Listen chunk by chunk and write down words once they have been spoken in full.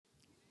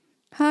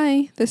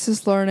Hi, this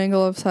is Lauren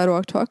Engel of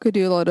Sidewalk Talk. I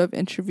do a lot of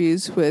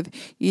interviews with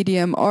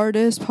EDM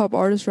artists, pop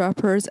artists,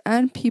 rappers,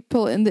 and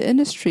people in the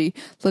industry,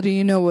 letting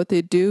you know what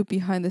they do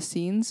behind the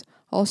scenes.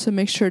 Also,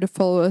 make sure to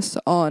follow us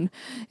on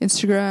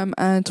Instagram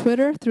and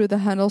Twitter through the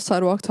handle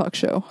Sidewalk Talk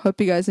Show.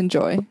 Hope you guys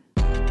enjoy.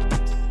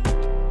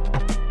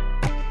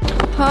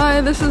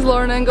 Hi, this is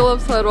Lauren Engel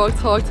of Sidewalk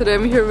Talk. Today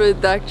I'm here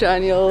with Dak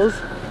Daniels.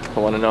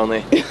 The one and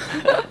only.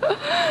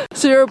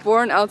 So you were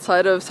born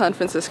outside of San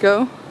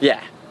Francisco?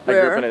 Yeah. Where?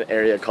 I grew up in an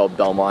area called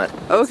Belmont.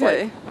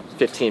 Okay. It's like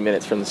 15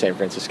 minutes from the San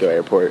Francisco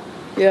airport.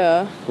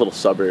 Yeah. Little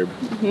suburb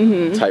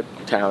type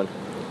town.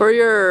 Were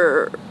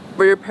your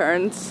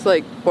parents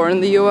like born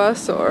in the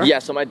US or? Yeah,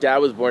 so my dad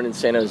was born in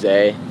San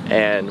Jose,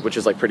 which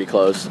is like pretty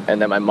close,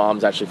 and then my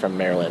mom's actually from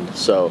Maryland.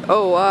 So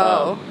Oh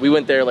wow. we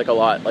went there like a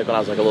lot, like when I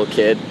was like a little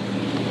kid.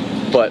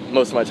 But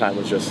most of my time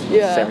was just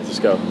San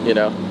Francisco, you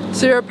know?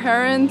 So your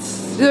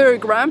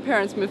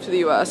grandparents moved to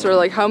the US, or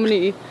like how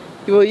many?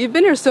 Well, you've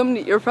been here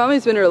your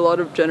family's been here a lot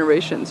of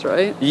generations,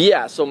 right?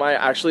 Yeah, so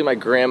my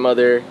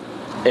grandmother,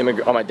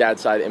 on my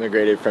dad's side,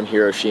 immigrated from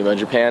Hiroshima,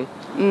 Japan.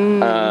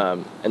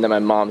 And then my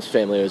mom's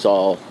family was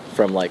all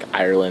from like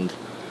Ireland.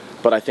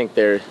 But I think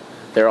they're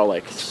all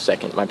like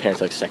my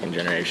parents like second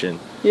generation.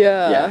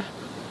 Yeah.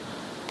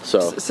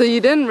 So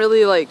you didn't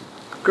really like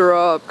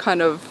grow up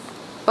kind of,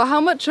 but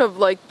how much of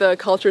like the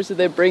cultures did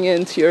they bring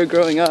into your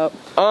growing up?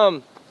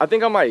 I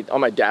think on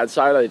my dad's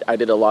side, I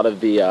did a lot of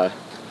the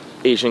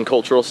Asian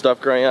cultural stuff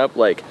growing up,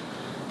 like,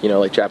 you know,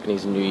 like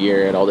Japanese New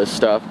Year and all this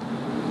stuff.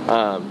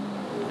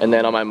 And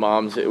then on my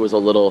mom's, it was a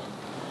little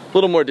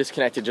more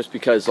disconnected just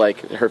because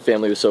like her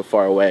family was so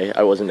far away.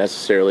 I wasn't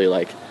necessarily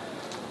like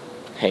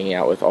hanging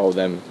out with all of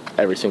them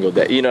every single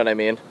day. You know what I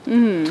mean?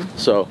 Mm-hmm.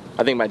 So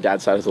I think my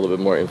dad's side is a little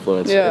bit more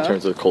influence in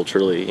terms of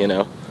culturally, you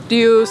know. Do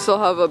you still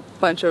have a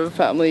bunch of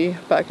family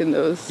back in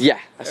those? Yeah,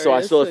 so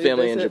I still have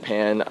family in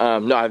Japan.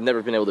 No, I've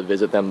never been able to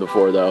visit them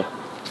before though.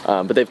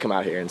 But they've come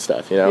out here and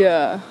stuff, you know?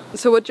 Yeah.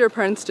 So what do your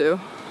parents do?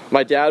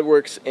 My dad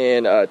works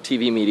in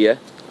TV media,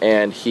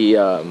 and he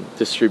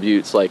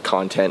distributes like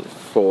content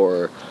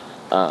for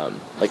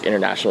like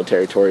international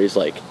territories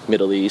like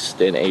Middle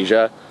East and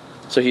Asia.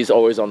 So he's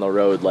always on the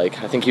road.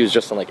 Like I think he was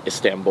just in like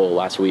Istanbul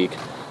last week.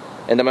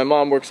 And then my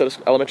mom works at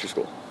an elementary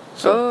school.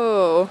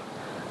 So.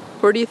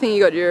 Where do you think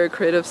you got your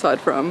creative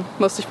side from?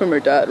 Mostly from your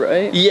dad,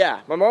 right?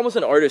 Yeah, my mom was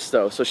an artist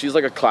though, so she's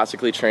like a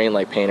classically trained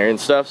like painter and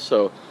stuff.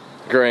 So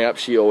growing up,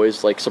 she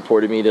always like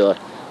supported me I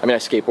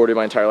skateboarded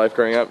my entire life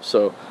growing up,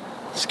 so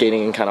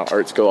skating and kind of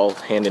arts go all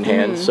hand in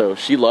hand. So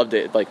she loved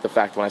it, like the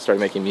fact when I started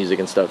making music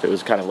and stuff, it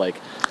was kind of like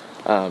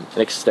an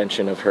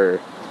extension of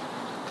her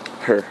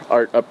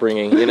art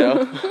upbringing, you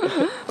know?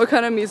 What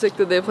kind of music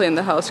did they play in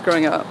the house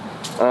growing up?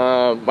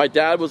 My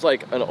dad was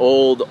like an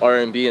old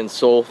R&B and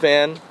soul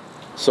fan,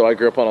 so I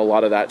grew up on a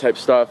lot of that type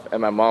stuff,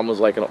 and my mom was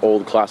like an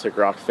old classic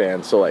rock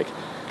fan, so like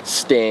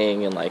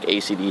Sting and like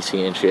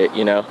AC/DC and shit,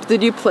 you know?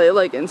 Did you play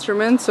like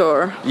instruments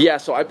or? Yeah,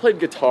 so I played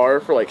guitar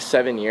for like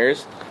 7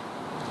 years.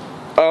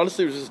 I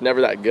honestly was just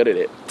never that good at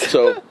it.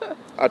 So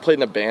I played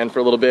in a band for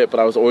a little bit, but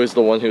I was always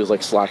the one who was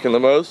like slacking the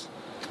most.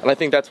 And I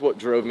think that's what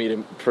drove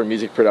me for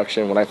music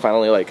production when I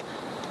finally like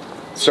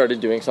started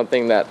doing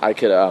something that I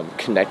could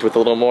connect with a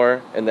little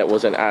more, and that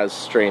wasn't as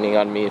straining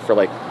on me for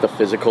like the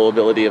physical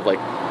ability of like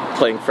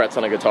playing frets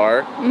on a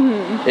guitar.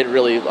 It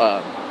really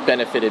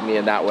benefited me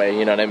in that way,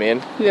 you know what I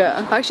mean?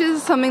 Yeah. Actually,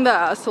 this is something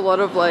that I asked a lot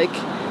of like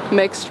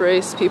mixed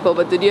race people,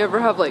 but did you ever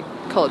have like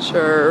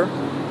culture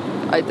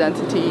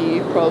identity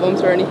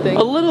problems or anything?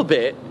 A little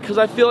bit, because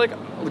I feel like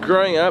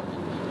growing up,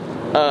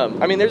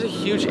 there's a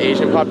huge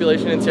Asian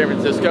population in San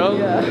Francisco.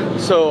 Yeah.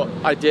 So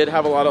I did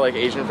have a lot of like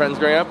Asian friends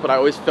growing up, but I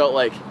always felt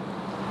like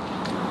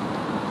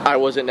I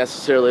wasn't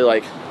necessarily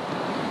like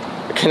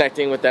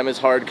connecting with them as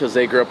hard because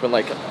they grew up in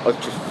like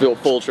a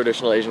full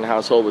traditional Asian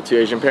household with 2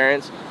 Asian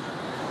parents.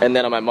 And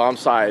then on my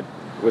mom's side,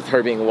 with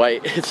her being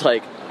white, it's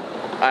like,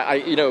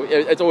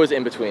 it's always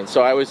in between.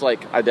 So I always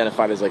like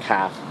identified as like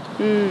half.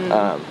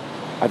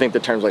 I think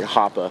the term's like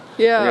Hapa.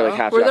 Yeah. Like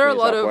half were there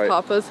Japanese, a lot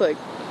of Hapas? Like,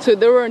 so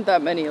there weren't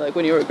that many like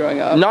when you were growing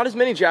up? Not as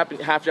many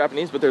half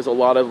Japanese, but there's a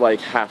lot of like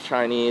half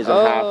Chinese and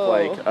half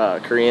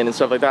like Korean and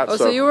stuff like that. Oh,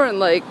 so you weren't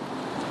like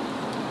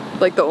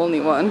the only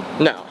one?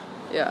 No.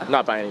 Yeah.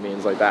 Not by any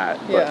means like that.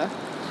 But.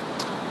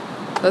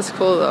 Yeah. That's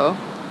cool though.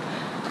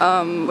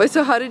 Wait,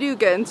 so how did you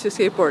get into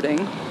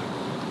skateboarding?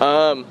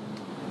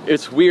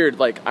 It's weird.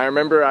 Like, I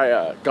remember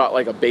I got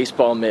like a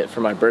baseball mitt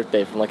for my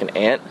birthday from like an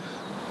aunt,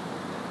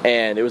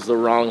 and it was the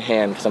wrong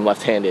hand because I'm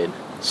left-handed.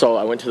 So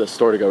I went to the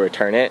store to go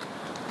return it.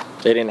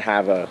 They didn't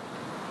have a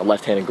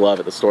left-handed glove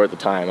at the store at the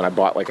time, and I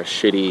bought like a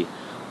shitty,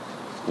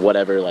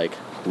 whatever, like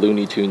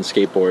Looney Tunes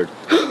skateboard.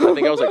 I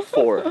think I was like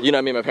 4. You know what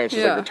I mean? My parents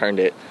just like returned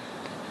it.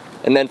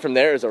 And then from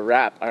there, it was a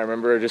wrap. I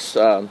remember just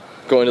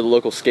going to the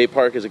local skate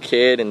park as a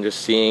kid and just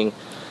seeing,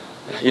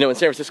 you know, in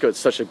San Francisco, it's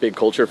such a big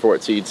culture for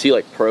it. So you'd see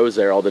like pros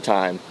there all the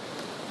time,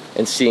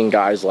 and seeing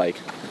guys like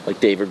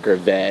David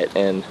Gravett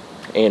and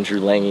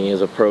Andrew Lange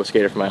is a pro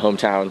skater from my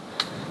hometown.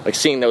 Like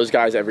seeing those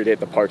guys every day at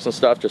the parks and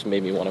stuff just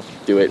made me want to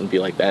do it and be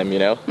like them, you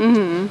know?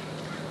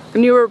 Mm-hmm.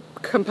 And you were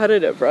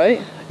competitive,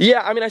 right?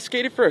 Yeah, I mean, I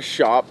skated for a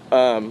shop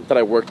that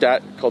I worked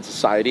at called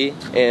Society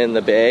in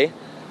the Bay,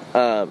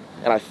 and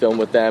I filmed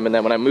with them. And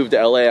then when I moved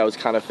to LA, I was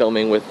kind of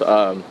filming with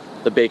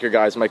the Baker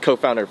guys. My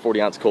co-founder,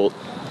 40 Ounce Colt,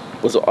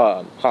 was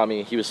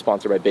Hami. He was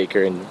sponsored by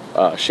Baker and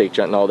Shake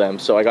Jet and all them.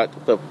 So I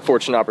got the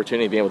fortunate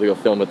opportunity of being able to go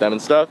film with them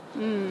and stuff.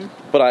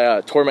 But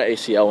I tore my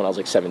ACL when I was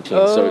like 17,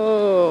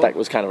 so that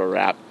was kind of a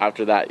wrap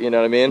after that, you know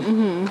what I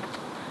mean?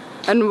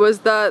 And was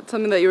that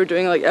something that you were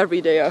doing like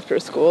every day after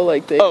school?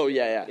 Like Oh,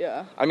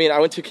 yeah. I mean, I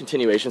went to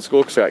continuation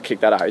school because I got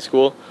kicked out of high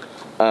school.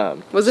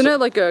 Wasn't it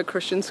like a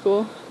Christian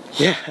school?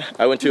 Yeah,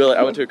 I went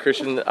to a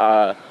Christian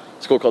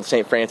school called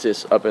St.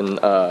 Francis up in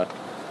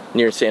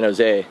near San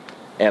Jose,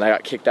 and I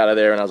got kicked out of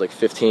there when I was like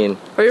 15.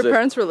 Are your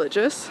parents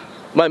religious?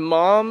 My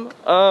mom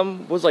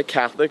was like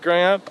Catholic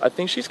growing up. I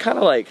think she's kind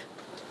of like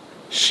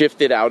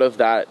shifted out of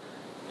that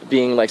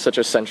being like such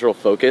a central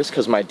focus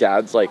because my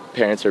dad's like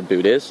parents are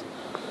Buddhist.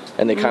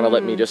 And they kind of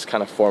let me just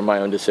kind of form my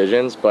own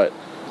decisions. But,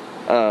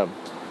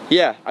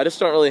 yeah, I don't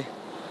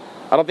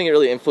think it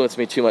really influenced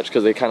me too much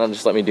because they kind of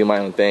just let me do my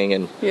own thing.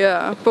 And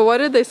yeah, but why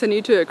did they send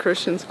you to a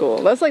Christian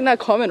school? That's like not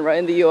common, right,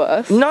 in the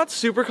U.S.? Not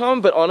super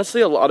common, but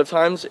honestly, a lot of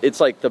times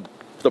it's like the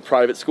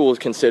private school is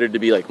considered to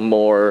be like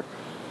more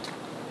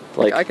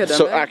like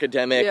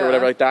academic or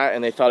whatever like that.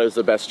 And they thought it was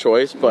the best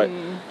choice. But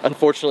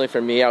unfortunately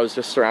for me, I was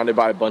just surrounded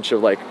by a bunch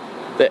of like,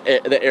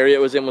 the area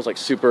it was in was like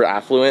super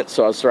affluent,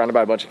 so I was surrounded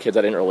by a bunch of kids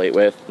I didn't relate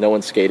with. No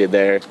one skated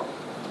there,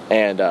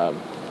 and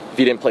if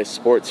you didn't play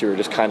sports, you were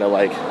just kind of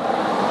like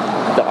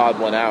the odd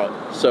one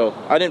out. So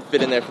I didn't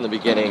fit in there from the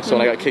beginning. So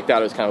when I got kicked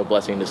out, it was kind of a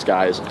blessing in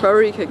disguise. Why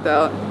were you kicked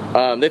out?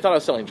 They thought I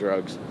was selling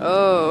drugs.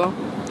 Oh.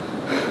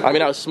 I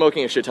mean, I was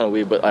smoking a shit ton of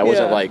weed, but I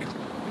wasn't like,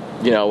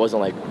 I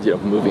wasn't like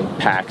moving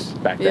packs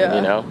back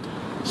then,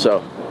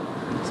 So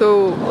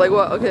like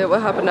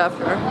what happened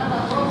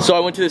after? So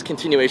I went to this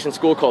continuation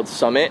school called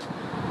Summit,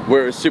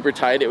 where it was super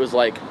tight. It was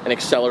like an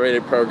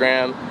accelerated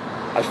program.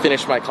 I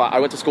finished my class. I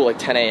went to school like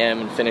 10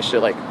 a.m. and finished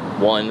at like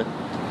 1.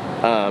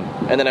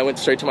 And then I went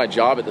straight to my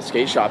job at the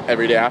skate shop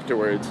every day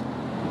afterwards,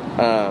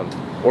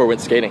 or went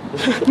skating.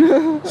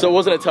 So it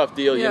wasn't a tough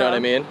deal, you know what I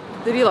mean?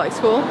 Did you like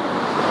school?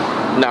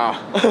 Nah.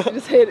 You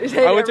just hate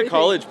I went to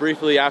college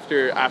briefly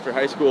after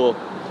high school,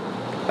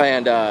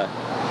 and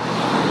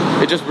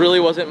it just really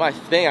wasn't my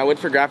thing. I went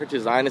for graphic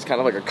design as kind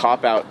of like a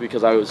cop-out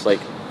because I was like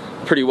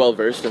pretty well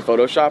versed in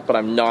Photoshop, but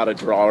I'm not a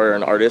drawer or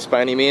an artist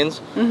by any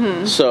means.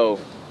 So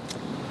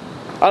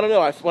I don't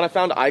know, when I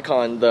found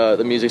Icon,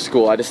 the music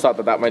school, I just thought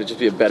that might just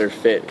be a better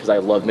fit because I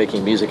loved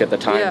making music at the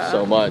time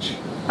so much.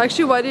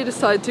 Actually, why did you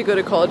decide to go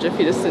to college if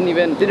you just didn't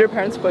even, did your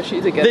parents push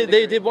you to get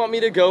They did want me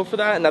to go for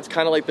that, and that's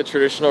kind of like the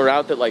traditional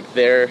route that like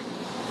their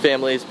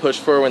families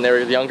pushed for when they were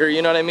younger,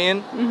 you know what I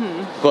mean?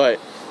 But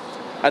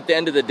at the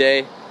end of the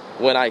day,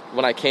 when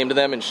I came to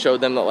them and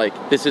showed them that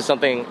like this is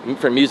something,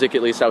 for music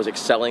at least, I was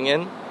excelling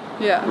in,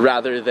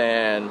 rather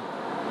than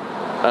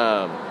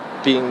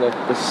being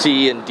the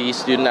C and D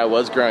student I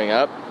was growing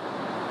up,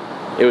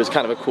 it was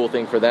kind of a cool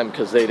thing for them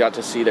because they got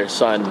to see their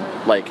son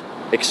like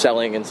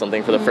excelling in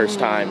something for the first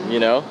time,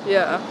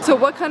 Yeah. So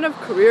what kind of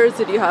careers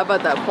did you have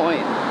at that point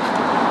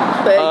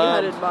that you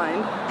had in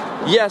mind?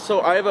 Yeah,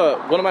 so I have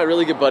one of my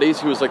really good buddies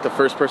who was like the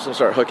first person to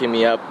start hooking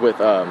me up with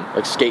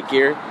like skate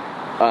gear.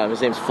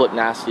 His name's Flip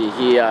Nasty.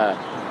 He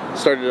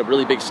started a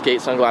really big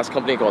skate sunglass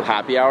company called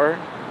Happy Hour,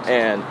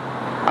 and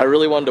I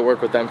really wanted to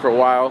work with them for a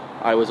while.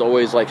 I was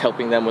always like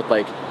helping them with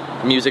like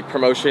music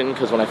promotion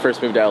because when I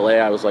first moved to LA,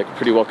 I was like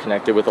pretty well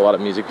connected with a lot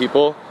of music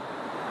people.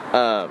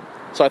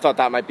 So I thought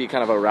that might be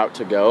kind of a route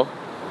to go.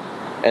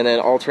 And then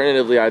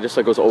alternatively, I just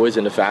like was always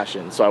into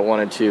fashion, so I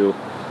wanted to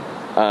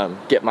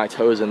get my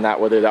toes in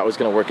that, whether that was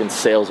going to work in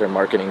sales or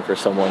marketing for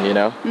someone,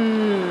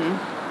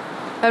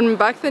 And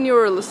back then you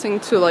were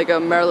listening to like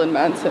a Marilyn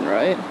Manson,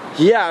 right?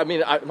 Yeah, I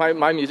mean,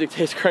 my music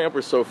tastes growing up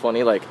were so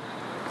funny. Like,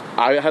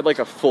 I had like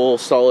a full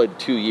solid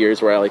 2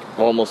 years where I like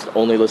almost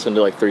only listened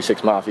to like 3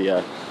 6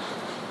 Mafia,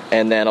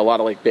 and then a lot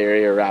of like Bay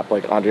Area rap,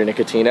 like Andre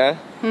Nicotina.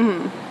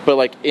 But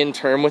like in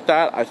term with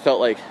that, I felt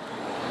like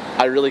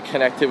I really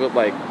connected with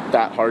like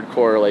that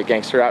hardcore like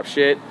gangster rap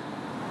shit,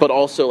 but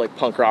also like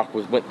punk rock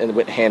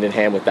went hand in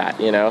hand with that,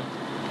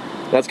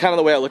 That's kind of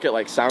the way I look at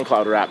like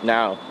SoundCloud rap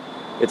now.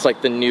 It's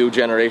like the new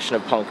generation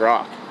of punk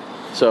rock.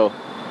 So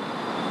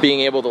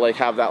being able to like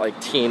have that like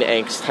teen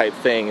angst type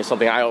thing is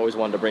something I always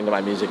wanted to bring to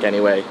my music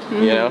anyway,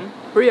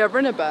 Were you ever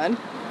in a band?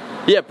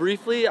 Yeah,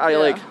 briefly I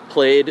like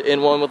played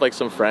in one with like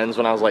some friends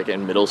when I was like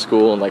in middle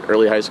school and like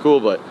early high school,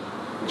 but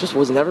just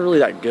was never really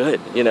that good,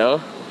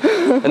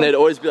 And they'd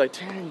always be like,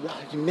 "Darren,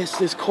 you missed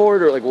this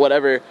chord," or like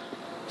whatever.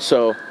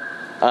 So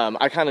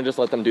I kind of just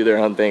let them do their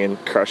own thing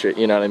and crush it,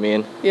 you know what I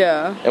mean?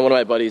 Yeah. And one of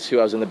my buddies who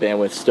I was in the band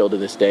with still to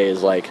this day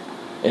is like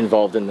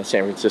involved in the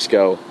San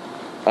Francisco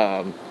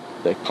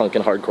the punk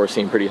and hardcore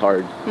scene pretty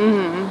hard. Do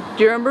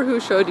you remember who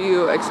showed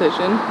you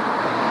Excision?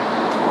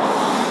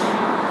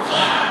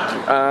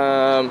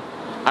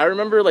 I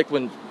remember like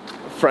when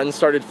friends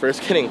started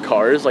first getting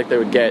cars, like they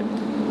would get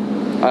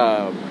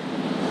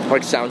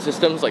like sound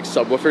systems, like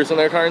subwoofers in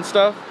their car and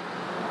stuff,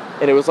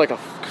 and it was like a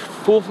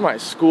fool from my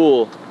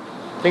school,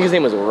 I think his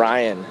name was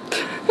Ryan.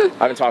 I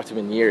haven't talked to him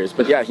in years,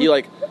 but yeah, he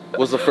like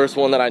was the first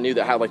one that I knew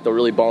that had like the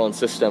really ballin'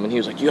 system, and he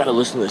was like, you gotta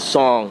listen to this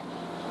song.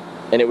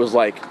 And it was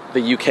like the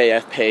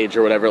UKF page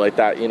or whatever like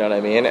that, you know what I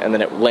mean? And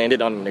then it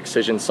landed on an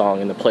Excision song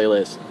in the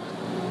playlist,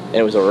 and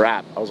it was a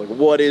rap. I was like,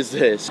 what is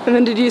this? And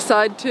then did you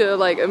decide to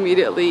like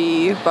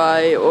immediately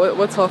buy,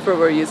 what software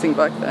were you using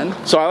back then?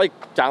 So I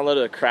like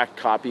downloaded a cracked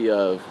copy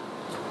of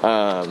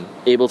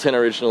Ableton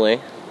originally,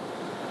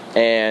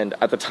 and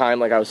at the time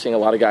like I was seeing a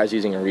lot of guys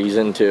using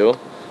Reason too,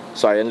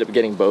 so I ended up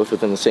getting both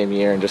within the same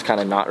year and just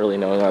kind of not really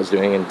knowing what I was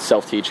doing and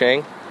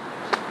self-teaching.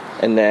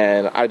 And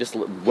then I just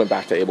went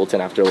back to Ableton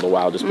after a little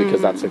while just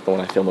because that's like the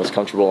one I feel most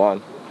comfortable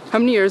on. How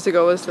many years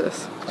ago was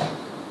this?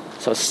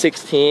 So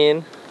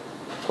 16,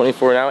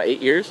 24 now,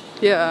 8 years.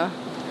 Yeah.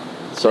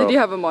 So did you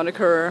have a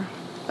moniker?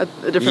 A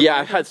different Yeah,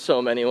 I've had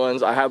so many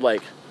ones. I had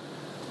like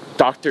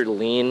Dr.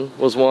 Lean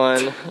was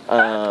one.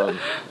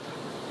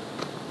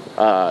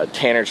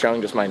 Tanner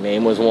Chung, just my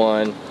name, was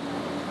one.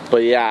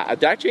 But yeah,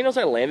 Dak Daniels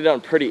I landed on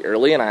pretty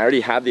early, and I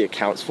already had the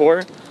accounts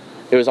for.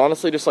 It was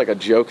honestly just like a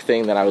joke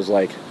thing that I was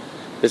like,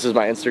 this is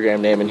my Instagram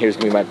name and here's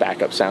gonna be my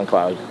backup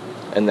SoundCloud.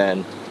 And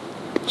then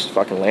just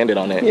fucking landed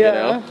on it, you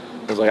know?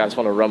 I was like, I just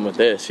want to run with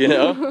this, you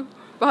know?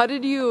 But how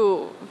did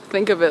you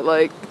think of it?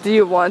 Like, do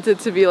you want it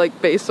to be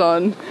like based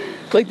on,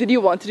 like, did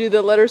you want to do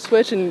the letter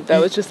switch and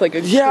that was just like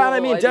a Yeah, cool I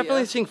mean, idea?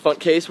 definitely seeing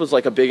Funkcase was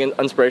like a big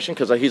inspiration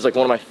because he's like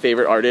one of my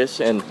favorite artists,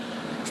 and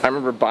I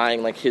remember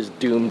buying like his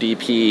Doom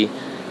DP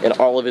and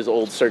all of his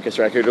old Circus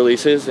record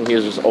releases, and he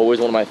was just always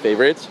one of my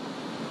favorites.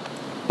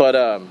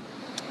 But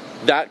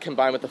that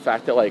combined with the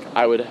fact that like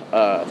I would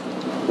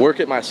work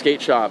at my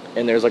skate shop,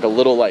 and there's like a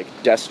little like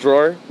desk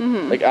drawer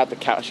like at the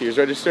cashier's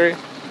register,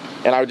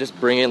 and I would just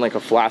bring in like a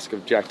flask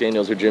of Jack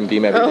Daniels or Jim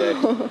Beam every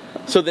day.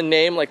 So the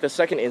name, like the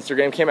second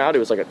Instagram came out, it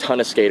was like a ton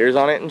of skaters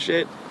on it and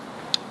shit,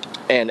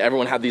 and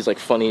everyone had these like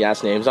funny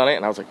ass names on it,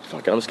 and I was like,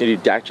 fuck it, I'm just gonna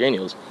do Dak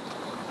Daniels.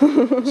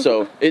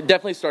 So it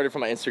definitely started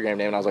from my Instagram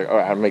name, and I was like, all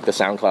right, I'll make the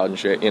SoundCloud and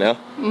shit, you know?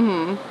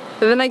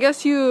 And then I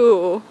guess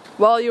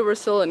while you were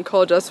still in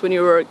college, that's when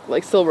you were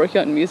like still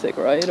working on music,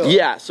 right? Or?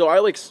 Yeah, so I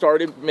like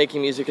started making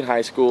music in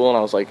high school, and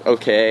I was like,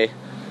 okay.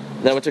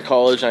 Then I went to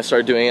college, and I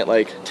started doing it,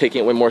 like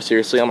taking it way more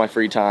seriously on my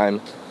free time.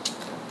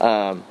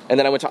 And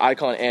then I went to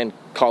Icon and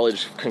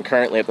college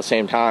concurrently at the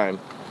same time.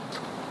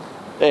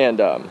 And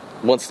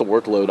once the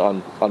workload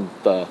on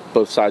the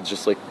both sides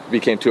just like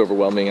became too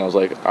overwhelming, I was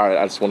like, all right,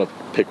 I just want to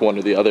pick one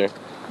or the other.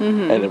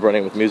 And then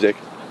running with music.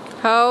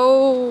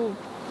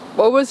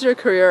 What was your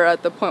career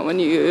at the point when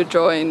you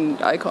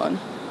joined Icon?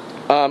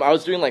 I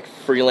was doing like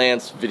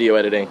freelance video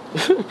editing,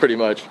 pretty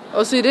much.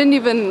 Oh, so you didn't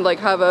even like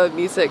have a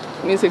music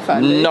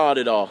fan base? Not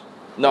at all.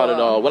 Not at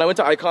all. When I went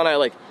to Icon,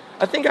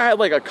 I think I had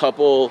like a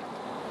couple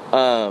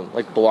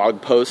like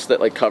blog posts that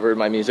like covered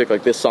my music,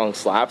 like this song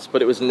slaps,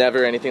 but it was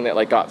never anything that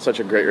like got such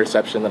a great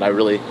reception that I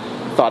really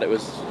thought it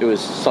was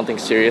something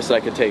serious that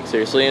I could take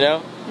seriously, you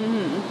know?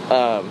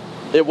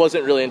 It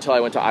wasn't really until I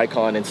went to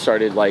Icon and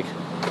started like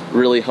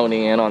really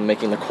honing in on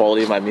making the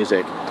quality of my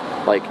music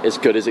like as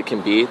good as it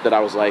can be that I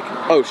was like,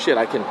 oh shit,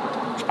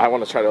 I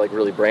want to try to like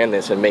really brand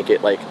this and make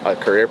it like a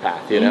career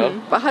path, you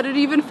know? But how did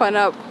you even find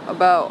out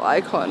about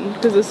Icon?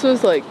 Because this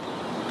was like,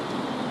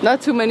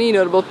 not too many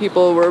notable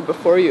people were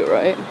before you,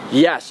 right?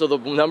 Yeah, so the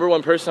number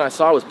one person I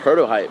saw was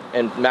Protohype,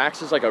 and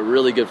Max is like a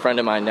really good friend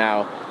of mine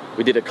now.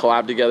 We did a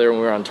collab together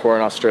when we were on tour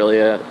in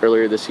Australia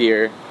earlier this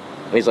year,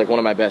 and he's like one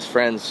of my best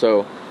friends,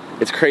 so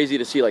it's crazy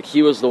to see like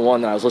he was the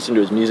one that I was listening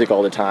to his music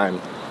all the time,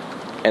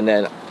 and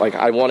then like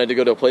I wanted to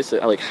go to a place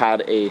that like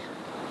had a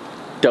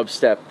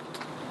dubstep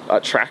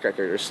track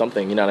record or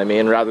something, you know what I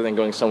mean, rather than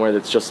going somewhere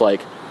that's just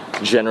like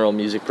general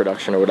music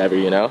production or whatever,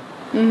 you know?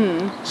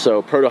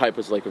 So Protohype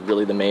was like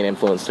really the main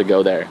influence to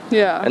go there.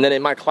 Yeah. And then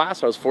in my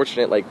class I was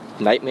fortunate, like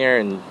Nightmare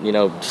and, you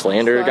know,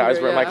 Slander guys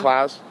were in my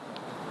class,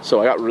 so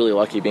I got really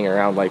lucky being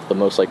around like the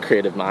most like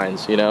creative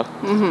minds, you know?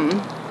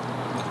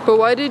 But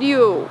why did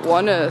you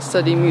want to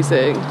study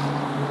music?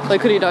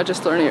 Like, could you not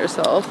just learn it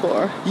yourself,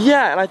 or?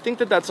 Yeah, and I think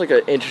that that's like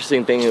an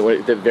interesting thing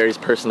that varies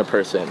person to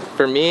person.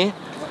 For me,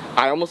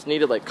 I almost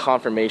needed like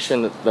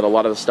confirmation that a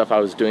lot of the stuff I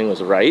was doing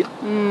was right,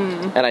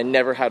 and I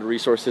never had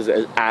resources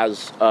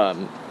as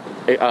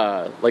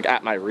like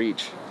at my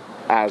reach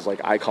as like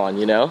Icon,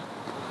 you know?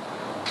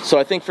 So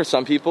I think for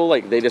some people,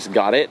 like they just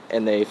got it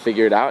and they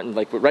figure it out, and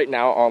like right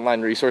now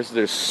online resources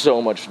are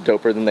so much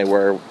doper than they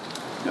were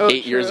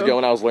 8 years ago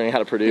when I was learning how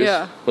to produce,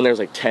 when there was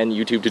like 10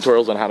 YouTube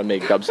tutorials on how to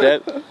make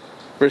dubstep,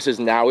 versus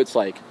now it's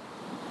like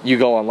you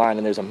go online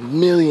and there's a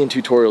million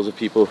tutorials of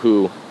people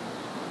who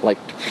like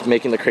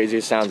making the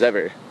craziest sounds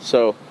ever.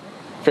 So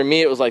for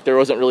me it was like there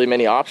wasn't really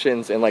many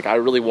options, and like I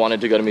really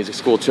wanted to go to music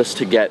school just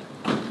to get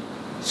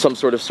some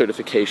sort of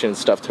certification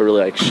stuff to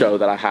really like show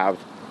that I have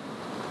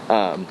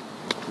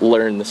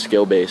learned the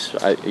skill base,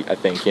 I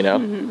think, you know?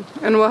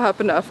 And what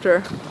happened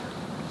after?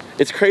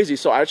 It's crazy.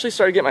 So I actually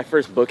started getting my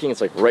first booking,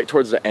 it's like right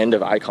towards the end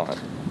of Icon.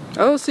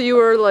 Oh, so you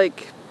were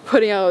like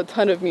putting out a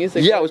ton of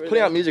music? Yeah, I was putting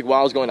out music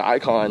while I was going to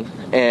Icon,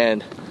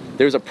 and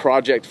there was a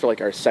project for like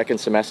our second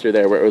semester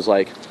there where it was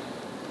like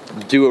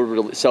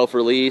do a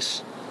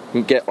self-release,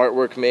 get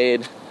artwork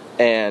made,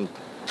 and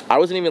I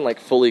wasn't even like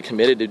fully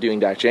committed to doing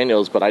Jack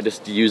Daniels, but I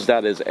just used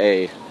that as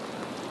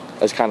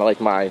kind of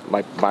like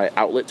my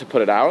outlet to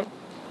put it out.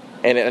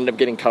 And it ended up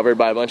getting covered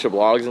by a bunch of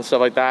blogs and stuff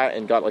like that,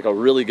 and got like a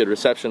really good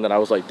reception that I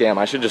was like, damn,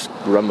 I should just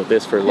run with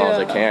this for as long as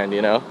I can,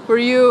 you know? So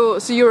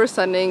you were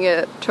sending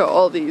it to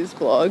all these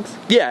blogs?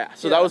 Yeah,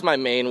 so that was my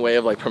main way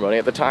of like promoting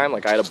at the time.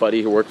 Like I had a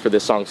buddy who worked for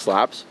This Song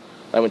Slaps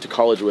that I went to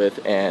college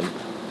with, and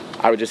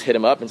I would just hit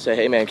him up and say,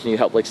 hey man, can you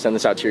help like send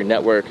this out to your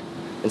network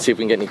and see if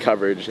we can get any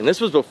coverage? And this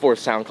was before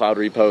SoundCloud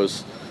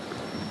reposts,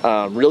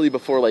 really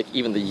before like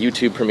even the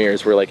YouTube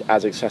premieres were like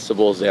as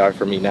accessible as they are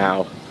for me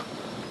now.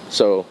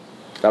 So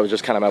that was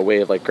just kind of my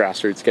way of like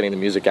grassroots getting the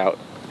music out.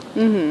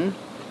 And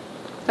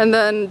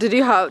then did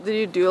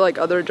you do like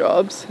other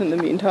jobs in the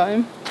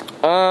meantime?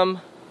 I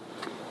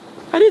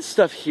did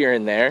stuff here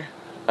and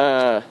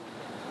there.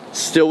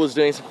 Still was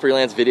doing some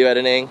freelance video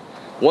editing.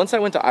 Once I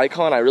went to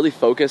Icon, I really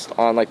focused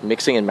on like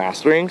mixing and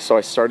mastering, so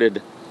I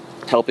started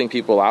helping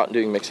people out and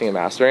doing mixing and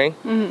mastering,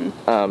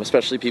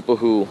 especially people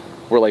who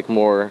were like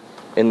more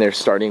in their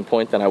starting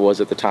point than I was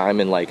at the time,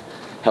 and like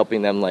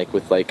helping them like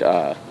with like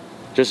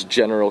just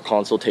general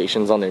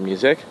consultations on their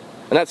music.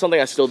 And that's something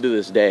I still do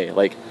this day.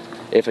 Like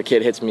if a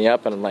kid hits me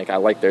up and like I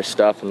like their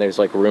stuff and there's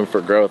like room for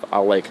growth,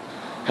 I'll like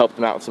help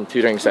them out with some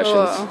tutoring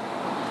sessions.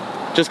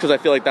 Just because I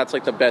feel like that's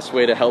like the best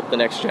way to help the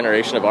next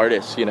generation of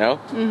artists, you know?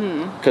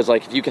 Because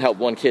like if you can help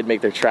one kid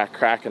make their track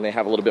crack and they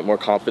have a little bit more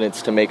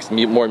confidence to make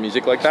more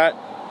music like that,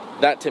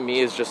 that to me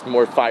is just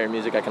more fire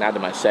music I can add to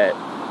my set.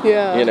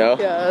 Yeah. You know?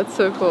 Yeah, that's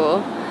so cool.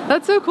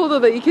 That's so cool though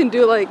that you can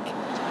do like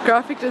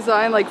graphic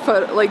design, like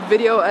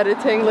video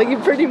editing, like you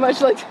pretty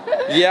much like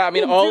yeah, I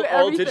mean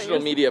all digital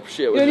media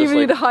shit was you don't just even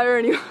like, need to hire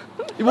anyone.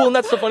 well, and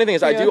that's the funny thing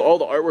is I do all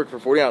the artwork for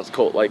 40 Ounce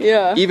Cult. Like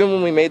even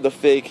when we made the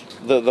fake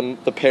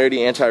the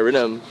parody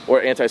anti-rhythm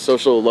or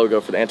anti-social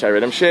logo for the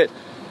anti-rhythm shit,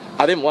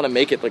 I didn't want to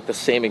make it like the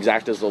same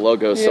exact as the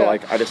logo, so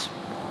like I just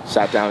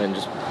sat down and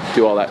just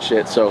do all that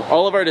shit. So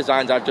all of our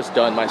designs I've just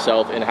done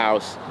myself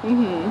in-house.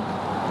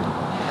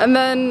 And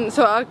then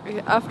so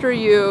after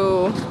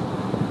you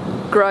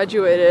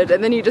graduated,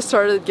 and then you just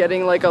started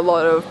getting like a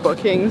lot of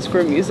bookings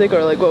for music,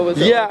 or like what was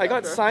it? Yeah, I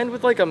got signed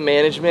with like a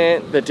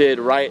management that did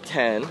Riot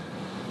 10,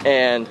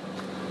 and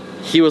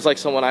he was like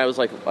someone I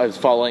was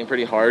following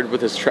pretty hard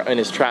with his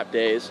trap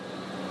days,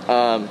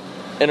 and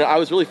I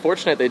was really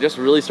fortunate. They just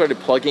really started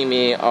plugging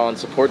me on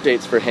support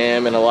dates for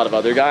him and a lot of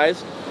other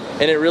guys,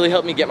 and it really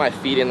helped me get my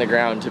feet in the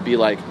ground to be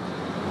like,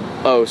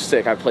 oh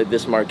sick, I played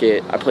this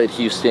market, I played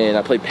Houston,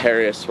 I played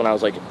Paris when I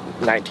was like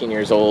 19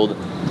 years old.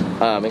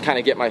 And kind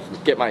of get my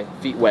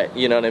feet wet,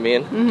 you know what I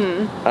mean?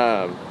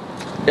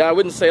 Yeah, I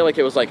wouldn't say like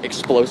it was like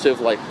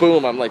explosive, like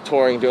boom, I'm like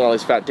touring, doing all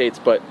these fat dates,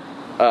 but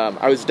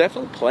I was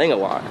definitely playing a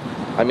lot.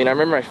 I mean, I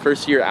remember my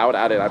first year out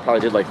at it, I probably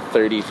did like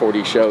 30,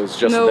 40 shows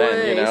just then,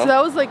 way. You know? So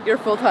that was like your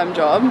full-time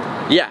job?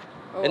 Yeah,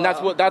 and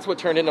that's what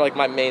turned into like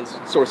my main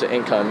source of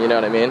income, you know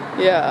what I mean?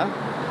 Yeah.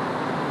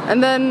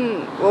 And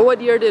then, well,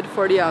 what year did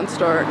 40 Ounce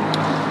start?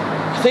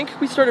 I think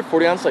we started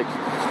 40 Ounce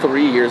like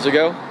 3 years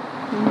ago.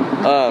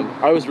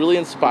 I was really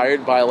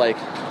inspired by like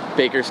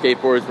Baker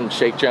skateboards and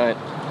Shake Giant.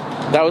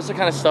 That was the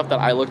kind of stuff that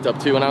I looked up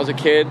to when I was a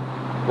kid,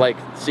 like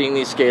seeing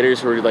these skaters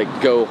who would like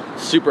go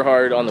super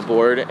hard on the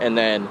board and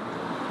then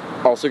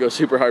also go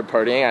super hard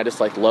partying. I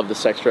just like love the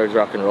sex, drugs,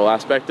 rock and roll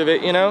aspect of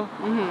it, you know?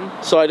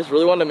 So I just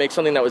really wanted to make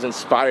something that was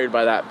inspired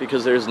by that,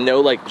 because there's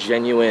no like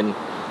genuine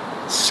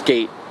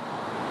skate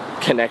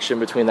connection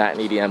between that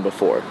and EDM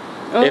before.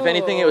 If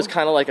anything, it was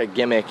kind of like a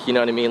gimmick, you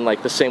know what I mean?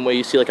 Like the same way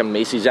you see like a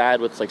Macy's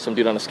ad with like some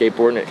dude on a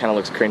skateboard and it kind of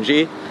looks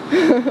cringy.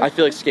 I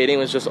feel like skating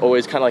was just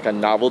always kind of like a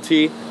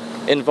novelty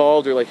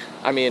involved, or like,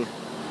 I mean,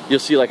 you'll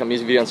see like a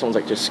music video and someone's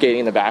like just skating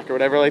in the back or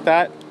whatever like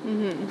that.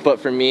 But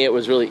for me, it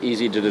was really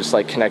easy to just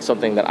like connect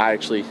something that I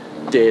actually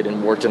did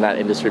and worked in that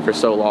industry for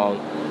so long.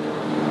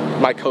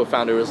 My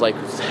co-founder was like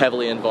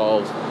heavily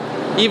involved.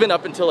 Even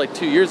up until like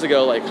 2 years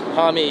ago, like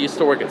Hami used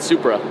to work at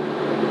Supra,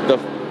 the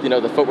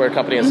footwear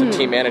company, as a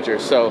team manager.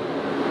 So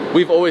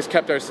we've always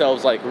kept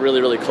ourselves like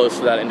really, really close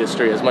to that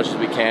industry as much as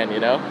we can, you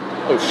know?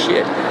 Oh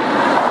shit.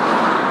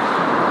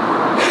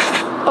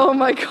 Oh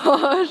my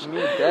gosh.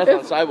 Death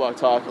on Sidewalk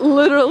Talk.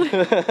 Literally.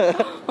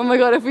 Oh my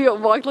god, if we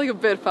walked like a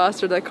bit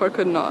faster, that car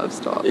could not have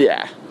stopped.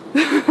 Yeah.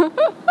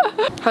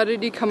 How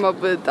did you come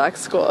up with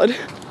Dax Squad?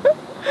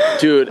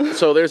 Dude,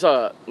 so there's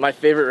my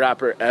favorite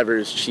rapper ever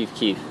is Chief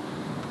Keef.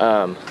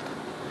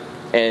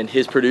 And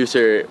his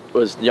producer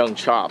was Young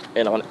Chop,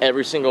 and on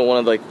every single one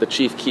of like the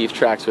Chief Keef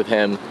tracks with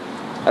him,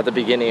 at the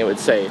beginning it would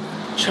say,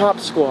 Chop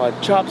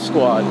Squad, Chop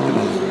Squad.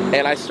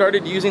 And I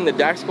started using the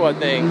Dax Squad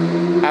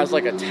thing as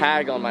like a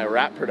tag on my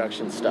rap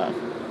production stuff.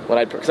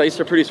 Because I used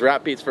to produce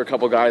rap beats for a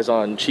couple guys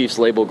on Chief's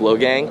label Glow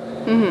Gang.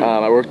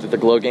 I worked with the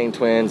Glow Gang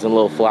twins and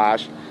Lil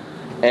Flash,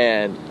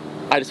 and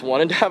I just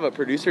wanted to have a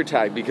producer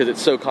tag because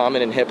it's so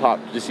common in hip hop,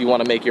 just you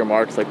want to make your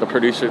marks, like the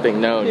producer thing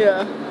known.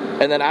 Yeah.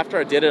 And then after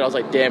I did it, I was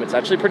like, damn, it's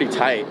actually pretty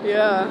tight.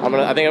 Yeah.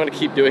 I think I'm gonna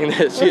keep doing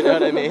this, you know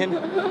what I mean?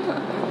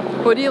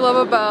 What do you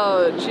love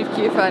about Chief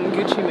Keef and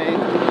Gucci Mane?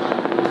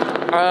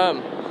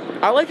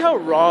 I like how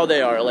raw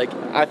they are. Like,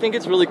 I think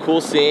it's really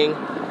cool seeing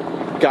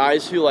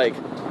guys who, like,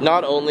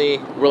 not only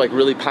were, like,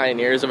 really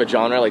pioneers of a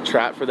genre, like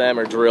trap for them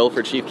or drill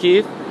for Chief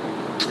Keef,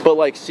 but,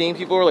 like, seeing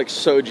people who are, like,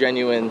 so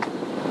genuine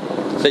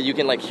that you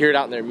can, like, hear it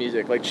out in their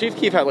music. Like, Chief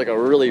Keef had, like, a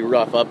really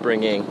rough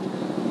upbringing.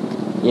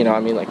 You know,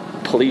 I mean, like,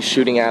 police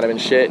shooting at him and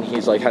shit, and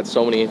he's, like, had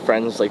so many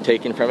friends, like,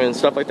 taken from him and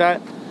stuff like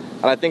that.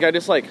 And I think I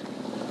just, like,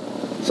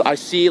 so I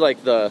see,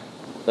 like, the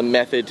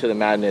method to the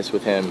madness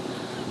with him.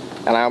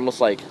 And I almost,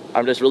 like,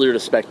 I'm just really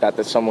respect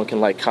that someone can,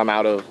 like, come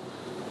out of,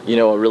 you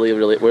know, a really,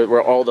 really,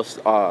 where all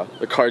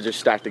the cards are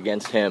stacked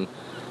against him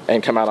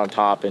and come out on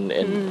top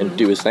and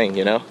do his thing,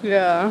 you know?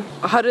 Yeah.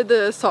 How did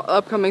the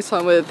upcoming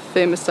song with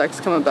Famous Dex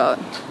come about?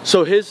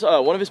 So his,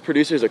 one of his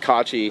producers,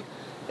 Akachi,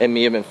 and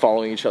me have been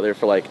following each other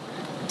for, like,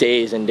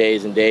 days and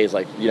days and days,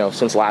 like, you know,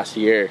 since last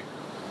year.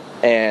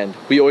 And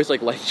we always,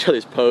 like each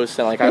other's posts,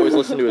 and, like, I always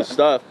listen to his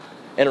stuff,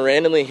 and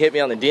randomly hit me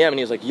on the DM, and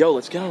he was like, yo,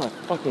 let's get on a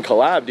fucking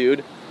collab,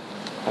 dude.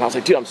 And I was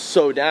like, dude, I'm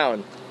so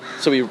down.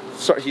 So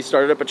he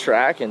started up a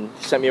track and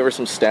sent me over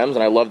some stems,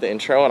 and I loved the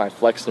intro, and I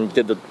flexed and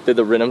did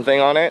the rhythm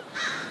thing on it.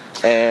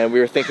 And we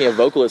were thinking of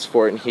vocalists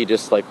for it, and he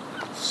just, like,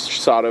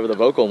 saw it over the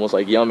vocal and was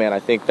like, yo, man, I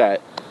think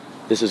that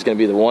this is going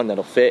to be the one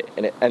that'll fit,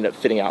 and it ended up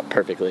fitting out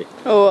perfectly.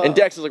 Oh, wow. And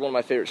Dex is, like, one of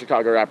my favorite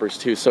Chicago rappers,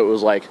 too, so it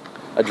was, like,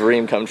 a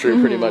dream come true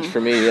pretty much for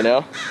me, you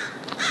know?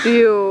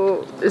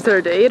 Is there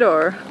a date,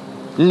 or?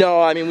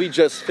 No, I mean, we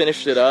just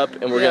finished it up,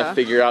 and we're going to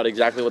figure out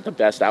exactly what the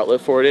best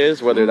outlet for it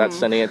is, whether that's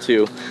sending it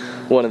to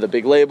one of the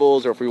big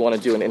labels, or if we want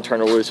to do an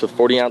internal release with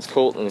 40 Ounce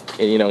Colt and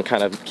you know,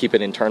 kind of keep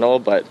it internal.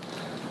 But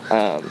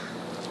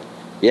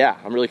yeah,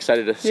 I'm really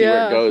excited to see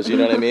where it goes, you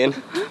know what I mean?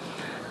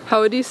 How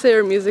would you say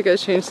your music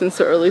has changed since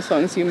the early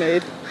songs you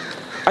made?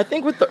 I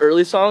think with the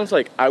early songs,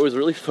 like, I was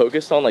really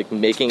focused on, like,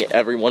 making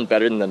everyone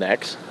better than the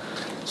next.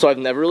 So I've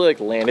never really, like,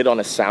 landed on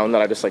a sound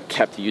that I just, like,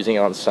 kept using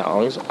on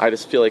songs. I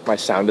just feel like my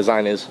sound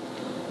design is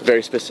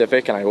very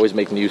specific, and I always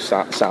make new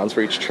sounds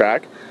for each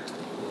track.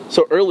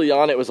 So early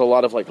on, it was a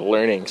lot of, like,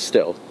 learning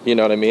still, you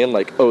know what I mean?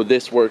 Like, oh,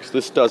 this works,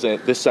 this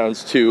doesn't, this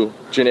sounds too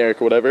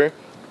generic or whatever.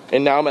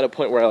 And now I'm at a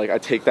point where, like, I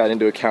take that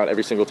into account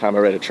every single time I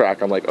write a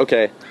track. I'm like,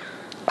 okay,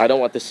 I don't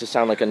want this to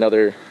sound like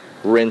another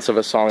rinse of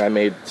a song I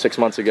made 6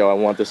 months ago. I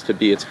want this to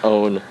be its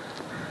own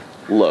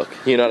look,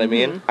 you know what I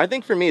mean? I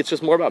think for me, it's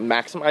just more about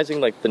maximizing,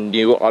 like, the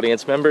new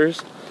audience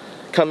members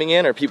coming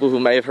in, or people who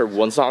may have heard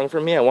one song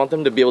from me. I want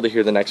them to be able to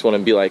hear the next one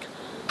and be like,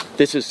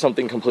 this is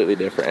something completely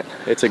different.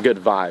 It's a good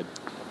vibe,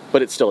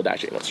 but it's still a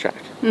Dash Notes track.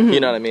 You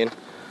know what I mean?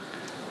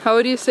 How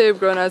would you say you've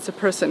grown as a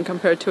person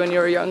compared to when you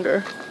were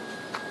younger?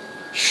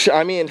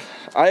 I mean,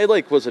 I,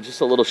 like, was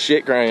just a little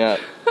shit growing up.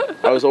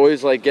 I was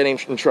always, like, getting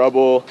in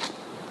trouble,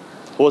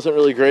 wasn't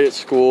really great at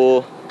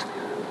school,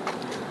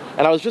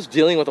 and I was just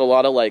dealing with a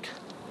lot of, like,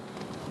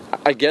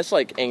 I guess,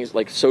 like,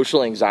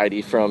 social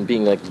anxiety from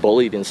being, like,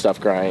 bullied and stuff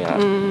growing up.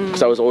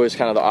 Because I was always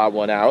kind of the odd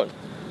one out.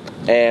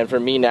 And for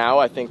me now,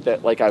 I think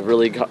that, like, I've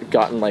really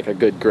gotten, like, a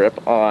good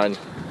grip on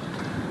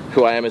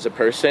who I am as a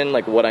person,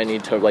 like, what I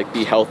need to, like,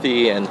 be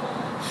healthy and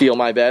feel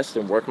my best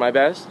and work my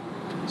best.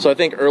 So I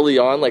think early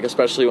on, like,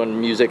 especially when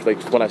music,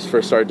 like, when I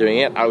first started doing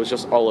it, I was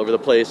just all over the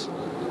place,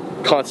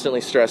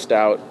 constantly stressed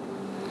out.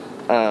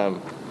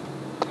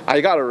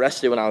 I got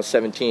arrested when I was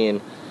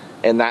 17,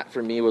 and that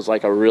for me was,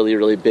 like, a really,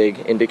 really big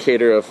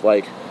indicator of,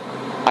 like,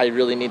 I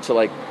really need to,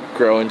 like,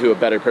 grow into a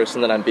better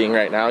person than I'm being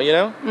right now, you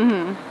know?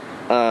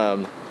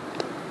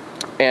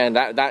 And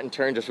that in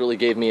turn just really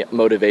gave me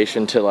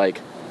motivation to, like,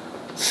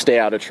 stay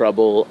out of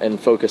trouble and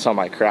focus on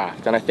my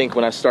craft. And I think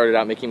when I started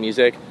out making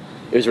music,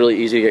 it was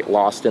really easy to get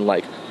lost in,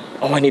 like,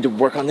 oh, I need to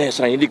work on this,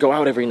 and I need to go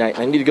out every night,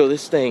 and I need to go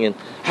this thing and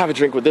have a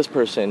drink with this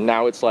person.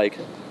 Now it's like,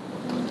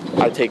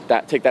 I take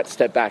that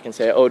step back and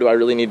say, oh, do I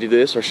really need to do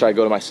this, or should I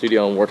go to my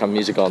studio and work on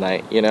music all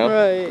night, you know?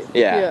 Right.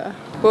 Yeah.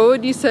 What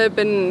would you say have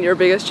been your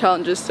biggest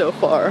challenges so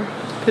far?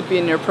 Could be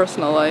in your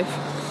personal life.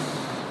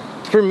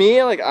 For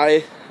me, like,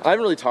 I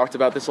haven't really talked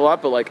about this a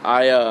lot, but, like,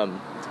 I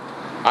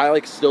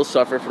like still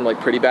suffer from, like,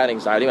 pretty bad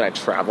anxiety when I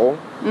travel.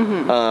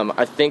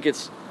 I think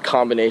it's a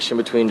combination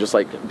between just,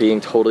 like,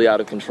 being totally out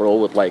of control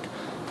with, like,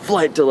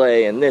 flight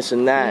delay and this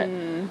and that,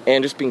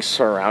 and just being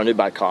surrounded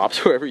by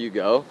cops wherever you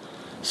go.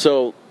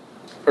 So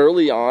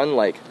early on,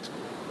 like,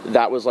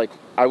 that was, like,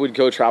 I would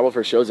go travel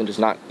for shows and just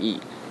not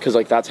eat, because,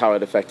 like, that's how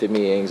it affected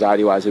me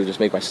anxiety wise. It would just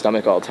make my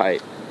stomach all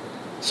tight.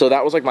 So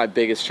that was, like, my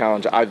biggest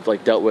challenge I've,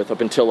 like, dealt with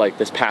up until, like,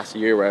 this past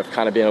year, where I've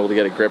kind of been able to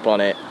get a grip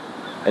on it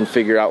and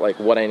figure out, like,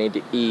 what I need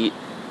to eat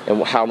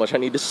and how much I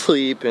need to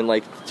sleep and,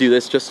 like, do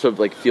this just to,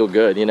 like, feel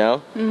good, you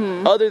know?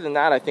 Other than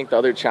that, I think the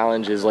other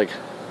challenge is, like,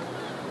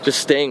 just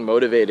staying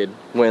motivated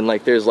when,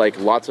 like, there's, like,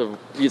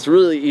 it's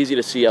really easy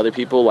to see other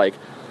people, like,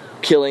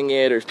 killing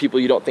it, or people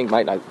you don't think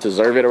might not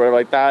deserve it or whatever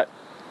like that.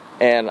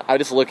 And I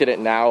just look at it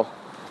now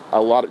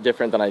a lot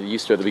different than I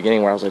used to at the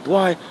beginning, where I was like,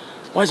 why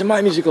isn't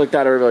my music like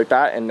that or whatever like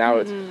that? And now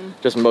it's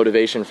just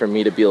motivation for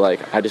me to be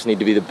like, I just need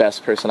to be the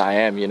best person I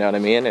am, you know what I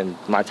mean? And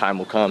my time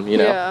will come, you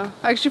know? Yeah.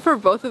 Actually, for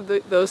both of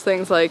those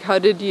things, like, how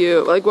did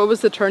you, like, what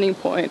was the turning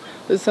point?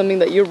 Was it something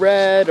that you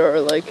read,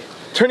 or, like,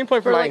 Turning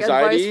point for my like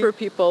anxiety. advice for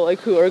people like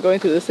who are going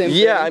through the same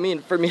thing. Yeah, I mean,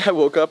 for me, I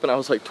woke up and I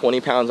was like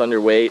 20 pounds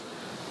underweight.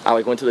 I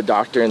like went to the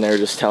doctor and they were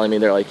just telling me,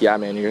 they're like, yeah,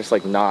 man, you're just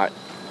like not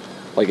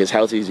like as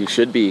healthy as you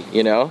should be,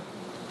 you know?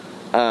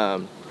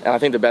 And I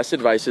think the best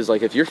advice is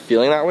like, if you're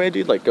feeling that way,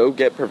 dude, like go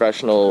get a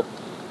professional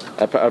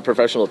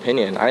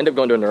opinion. I ended up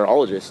going to a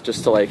neurologist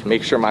just to like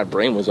make sure my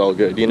brain was all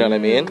good, you know what I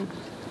mean?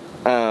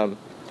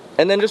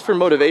 And then just for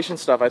motivation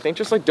stuff, I think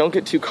just like don't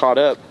get too caught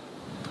up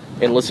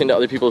in listening to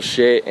other people's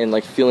shit and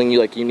like feeling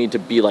like you need to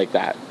be like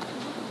that.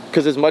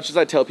 Because as much as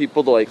I tell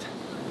people to like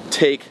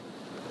take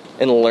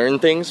and learn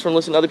things from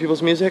listening to other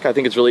people's music, I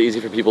think it's really easy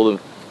for people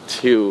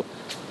to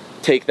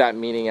take that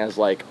meaning as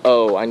like,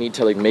 oh, I need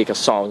to like make a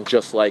song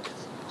just like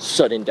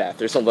Sudden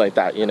Death or something like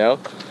that, you know?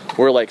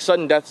 Where like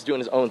Sudden Death's doing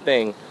his own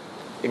thing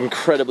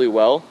incredibly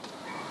well.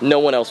 No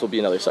one else will be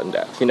another Sudden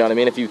Death, you know what I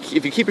mean? If you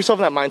keep yourself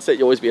in that mindset,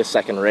 you'll always be a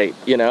second rate,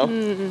 you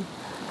know?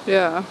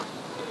 Yeah.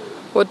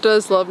 What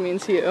does love mean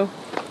to you?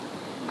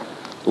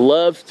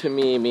 Love to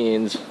me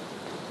means,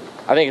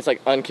 I think it's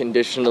like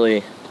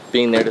unconditionally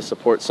being there to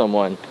support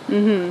someone.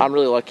 I'm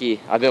really lucky.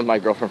 I've been with my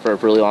girlfriend for a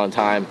really long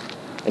time,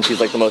 and she's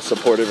like the most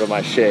supportive of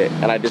my shit,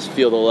 and I just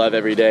feel the love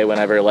every day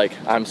whenever like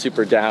I'm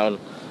super down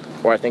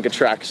or I think a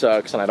track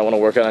sucks and I don't want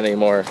to work on it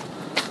anymore.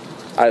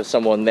 I have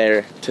someone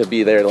there to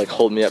be there to like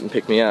hold me up and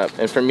pick me up.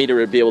 And for me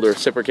to be able to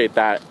reciprocate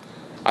that,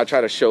 I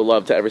try to show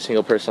love to every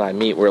single person I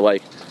meet, where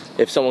like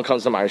if someone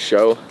comes to my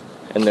show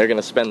and they're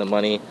gonna spend the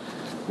money,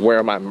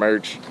 wear my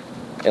merch,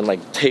 and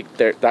like take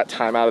that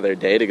time out of their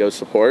day to go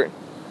support,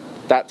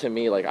 that to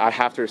me, like I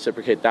have to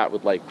reciprocate that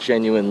with like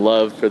genuine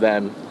love for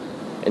them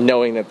and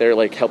knowing that they're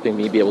like helping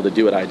me be able to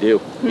do what I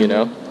do, you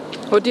know?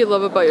 What do you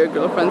love about your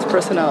girlfriend's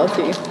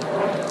personality?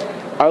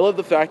 I love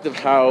the fact of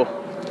how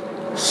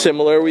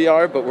similar we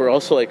are, but we're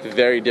also like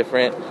very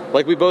different.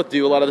 Like we both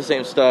do a lot of the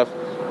same stuff,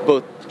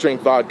 both drink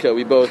vodka,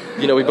 we both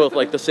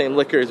like the same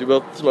liquors, we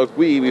both smoke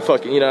weed, we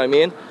fucking, you know what I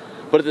mean?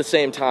 But at the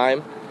same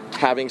time,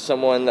 having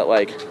someone that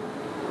like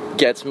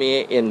gets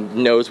me and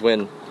knows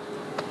when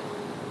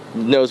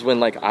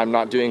like I'm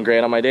not doing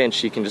great on my day, and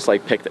she can just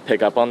like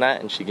pick up on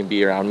that, and she can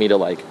be around me to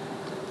like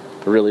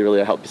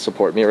really help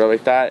support me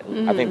like that.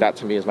 I think that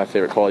to me is my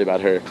favorite quality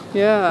about her.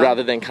 Yeah.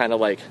 Rather than kind of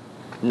like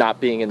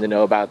not being in the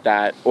know about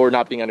that or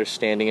not being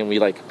understanding, and we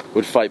like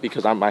would fight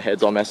because my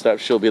head's all messed up,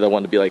 she'll be the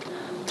one to be like,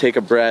 take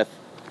a breath,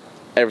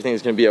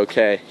 everything's gonna be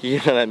okay. You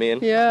know what I mean?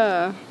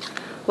 Yeah.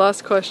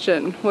 Last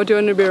question. What do you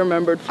want to be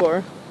remembered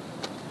for?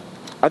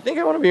 I think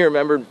I want to be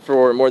remembered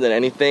for more than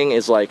anything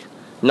is like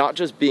not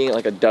just being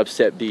like a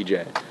dubstep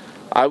DJ.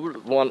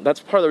 That's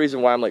part of the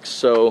reason why I'm like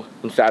so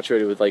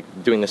infatuated with like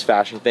doing this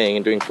fashion thing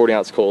and doing 40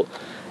 Ounce Cult,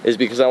 is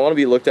because I want to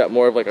be looked at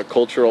more of like a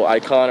cultural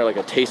icon or like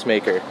a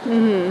tastemaker.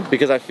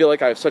 Because I feel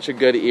like I have such a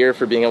good ear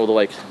for being able to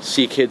like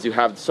see kids who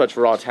have such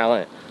raw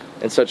talent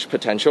and such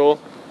potential,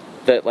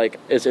 that like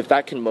as if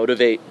that can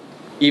motivate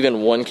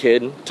even one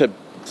kid to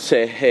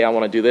say, hey, I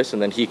want to do this,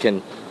 and then he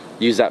can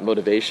use that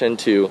motivation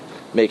to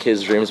make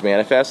his dreams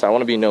manifest. I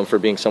want to be known for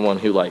being someone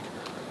who like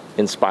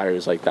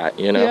inspires like that,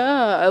 you know?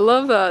 Yeah, I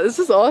love that. This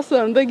is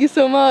awesome. Thank you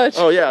so much.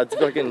 Oh yeah, it's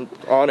fucking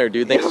honor,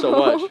 dude. Thanks so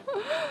much.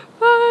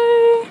 Bye.